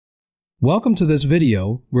Welcome to this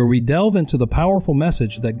video where we delve into the powerful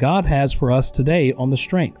message that God has for us today on the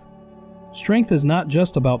strength. Strength is not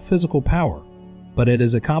just about physical power, but it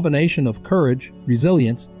is a combination of courage,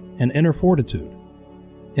 resilience, and inner fortitude.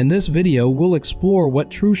 In this video, we'll explore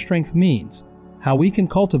what true strength means, how we can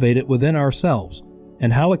cultivate it within ourselves,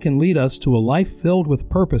 and how it can lead us to a life filled with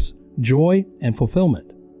purpose, joy, and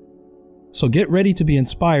fulfillment. So get ready to be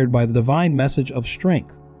inspired by the divine message of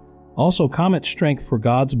strength. Also comment strength for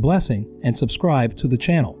God's blessing and subscribe to the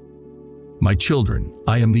channel. My children,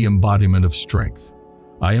 I am the embodiment of strength.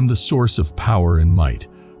 I am the source of power and might,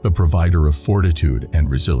 the provider of fortitude and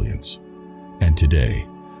resilience. And today,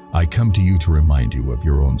 I come to you to remind you of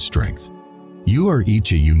your own strength. You are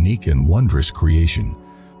each a unique and wondrous creation,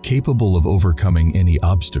 capable of overcoming any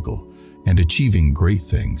obstacle and achieving great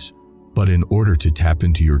things. But in order to tap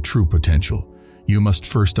into your true potential, you must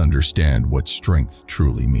first understand what strength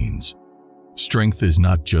truly means. Strength is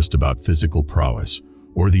not just about physical prowess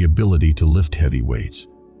or the ability to lift heavy weights.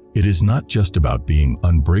 It is not just about being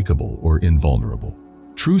unbreakable or invulnerable.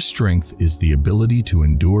 True strength is the ability to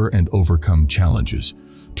endure and overcome challenges,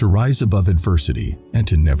 to rise above adversity, and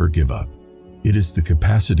to never give up. It is the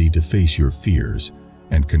capacity to face your fears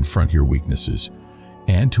and confront your weaknesses,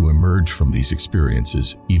 and to emerge from these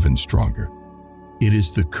experiences even stronger. It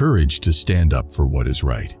is the courage to stand up for what is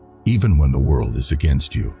right, even when the world is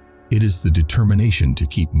against you. It is the determination to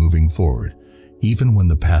keep moving forward, even when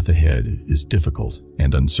the path ahead is difficult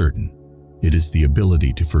and uncertain. It is the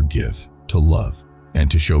ability to forgive, to love,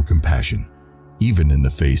 and to show compassion, even in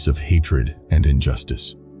the face of hatred and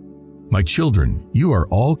injustice. My children, you are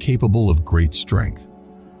all capable of great strength,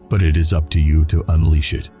 but it is up to you to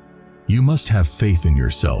unleash it. You must have faith in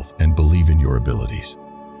yourself and believe in your abilities.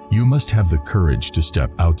 You must have the courage to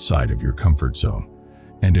step outside of your comfort zone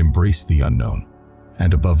and embrace the unknown.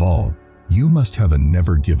 And above all, you must have a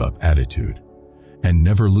never-give-up attitude and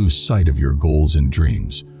never lose sight of your goals and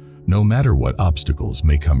dreams, no matter what obstacles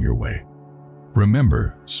may come your way.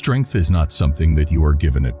 Remember, strength is not something that you are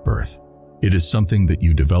given at birth. It is something that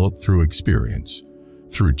you develop through experience,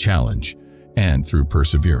 through challenge, and through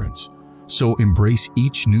perseverance. So embrace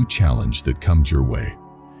each new challenge that comes your way.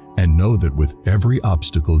 And know that with every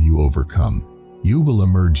obstacle you overcome, you will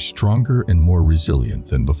emerge stronger and more resilient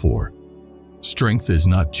than before. Strength is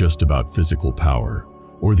not just about physical power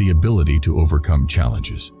or the ability to overcome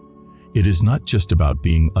challenges. It is not just about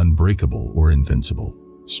being unbreakable or invincible.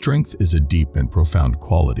 Strength is a deep and profound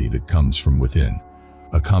quality that comes from within,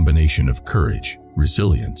 a combination of courage,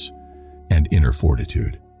 resilience, and inner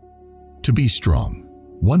fortitude. To be strong,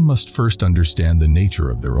 one must first understand the nature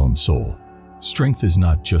of their own soul. Strength is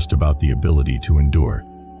not just about the ability to endure.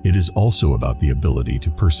 It is also about the ability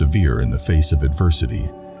to persevere in the face of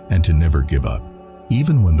adversity and to never give up,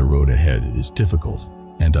 even when the road ahead is difficult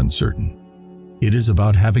and uncertain. It is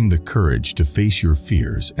about having the courage to face your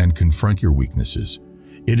fears and confront your weaknesses.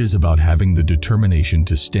 It is about having the determination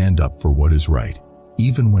to stand up for what is right,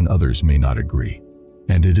 even when others may not agree.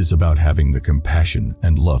 And it is about having the compassion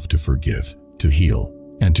and love to forgive, to heal,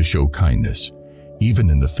 and to show kindness,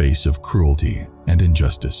 even in the face of cruelty and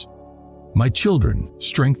injustice. My children,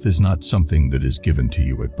 strength is not something that is given to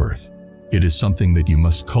you at birth. It is something that you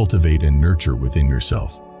must cultivate and nurture within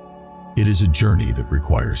yourself. It is a journey that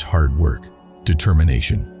requires hard work,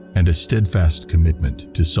 determination, and a steadfast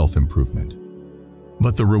commitment to self-improvement.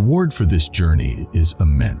 But the reward for this journey is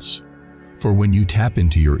immense. For when you tap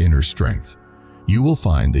into your inner strength, you will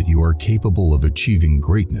find that you are capable of achieving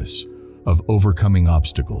greatness, of overcoming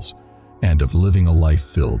obstacles, and of living a life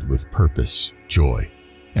filled with purpose, joy,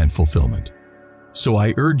 and fulfillment. So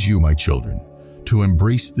I urge you, my children, to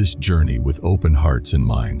embrace this journey with open hearts and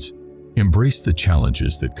minds. Embrace the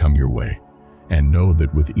challenges that come your way, and know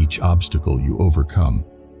that with each obstacle you overcome,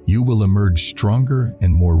 you will emerge stronger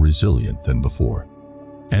and more resilient than before.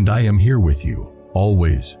 And I am here with you,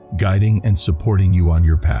 always, guiding and supporting you on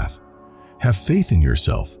your path. Have faith in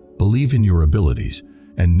yourself, believe in your abilities,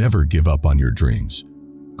 and never give up on your dreams.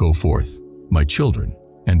 Go forth, my children,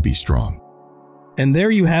 and be strong. And there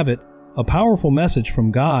you have it, a powerful message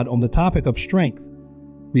from God on the topic of strength.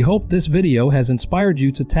 We hope this video has inspired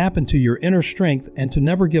you to tap into your inner strength and to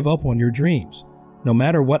never give up on your dreams, no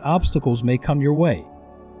matter what obstacles may come your way.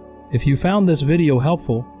 If you found this video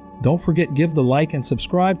helpful, don't forget give the like and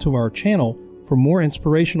subscribe to our channel for more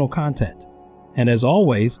inspirational content. And as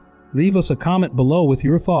always, leave us a comment below with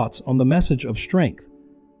your thoughts on the message of strength.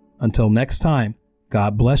 Until next time,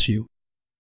 God bless you.